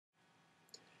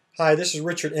Hi, this is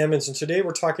Richard Emmons, and today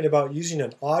we're talking about using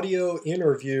an audio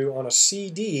interview on a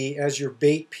CD as your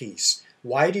bait piece.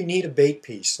 Why do you need a bait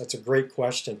piece? That's a great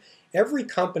question. Every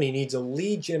company needs a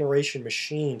lead generation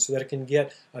machine so that it can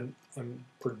get a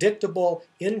predictable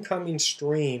incoming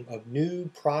stream of new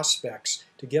prospects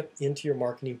to get into your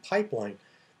marketing pipeline.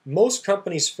 Most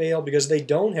companies fail because they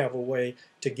don't have a way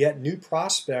to get new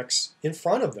prospects in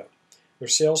front of them. Their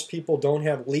salespeople don't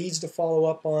have leads to follow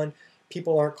up on.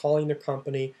 People aren't calling their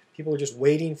company. People are just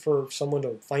waiting for someone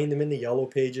to find them in the yellow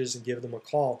pages and give them a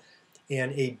call.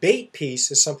 And a bait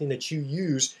piece is something that you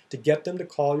use to get them to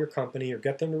call your company or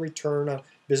get them to return a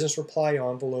business reply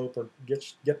envelope or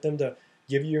get them to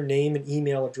give you your name and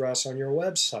email address on your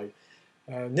website.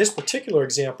 In this particular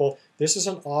example, this is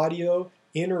an audio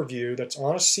interview that's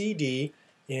on a CD,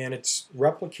 and it's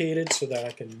replicated so that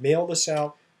I can mail this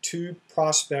out to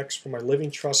prospects for my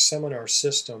Living Trust seminar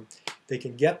system. They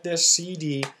can get this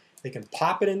CD, they can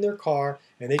pop it in their car,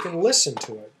 and they can listen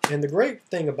to it. And the great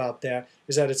thing about that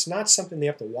is that it's not something they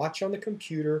have to watch on the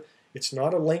computer. It's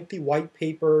not a lengthy white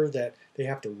paper that they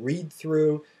have to read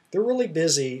through. They're really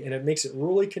busy, and it makes it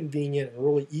really convenient and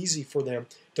really easy for them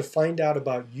to find out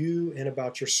about you and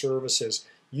about your services.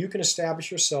 You can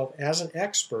establish yourself as an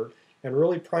expert and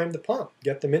really prime the pump.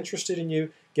 Get them interested in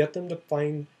you, get them to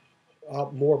find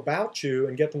out more about you,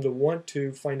 and get them to want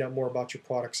to find out more about your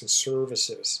products and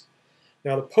services.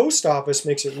 Now, the post office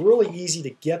makes it really easy to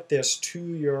get this to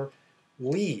your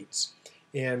leads.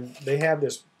 And they have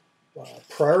this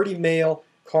priority mail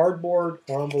cardboard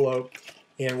envelope.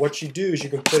 And what you do is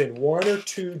you can put in one or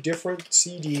two different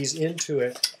CDs into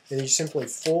it, and you simply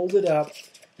fold it up,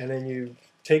 and then you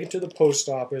take it to the post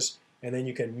office, and then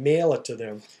you can mail it to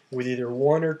them with either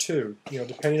one or two.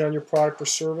 Depending on your product or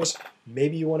service,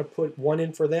 maybe you want to put one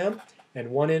in for them and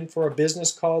one in for a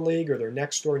business colleague or their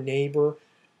next door neighbor,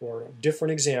 or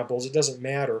different examples. It doesn't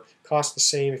matter. Costs the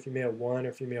same if you mail one or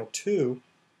if you mail two.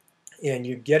 And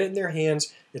you get it in their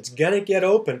hands. It's going to get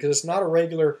open because it's not a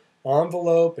regular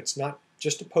envelope. It's not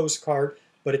just a postcard,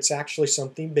 but it's actually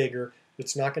something bigger.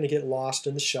 It's not going to get lost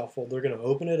in the shuffle. They're going to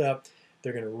open it up.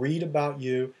 They're going to read about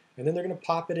you, and then they're going to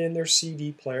pop it in their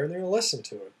CD player, and they're going to listen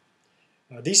to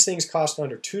it. These things cost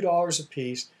under $2 a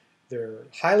piece. They're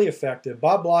highly effective.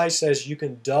 Bob Bly says you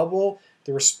can double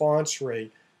the response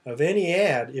rate of any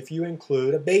ad if you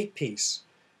include a bait piece.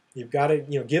 You've got to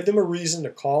give them a reason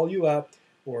to call you up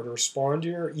or to respond to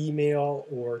your email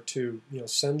or to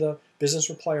send a business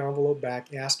reply envelope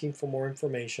back asking for more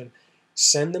information.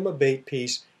 Send them a bait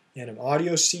piece, and an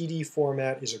audio CD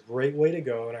format is a great way to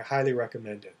go, and I highly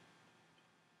recommend it.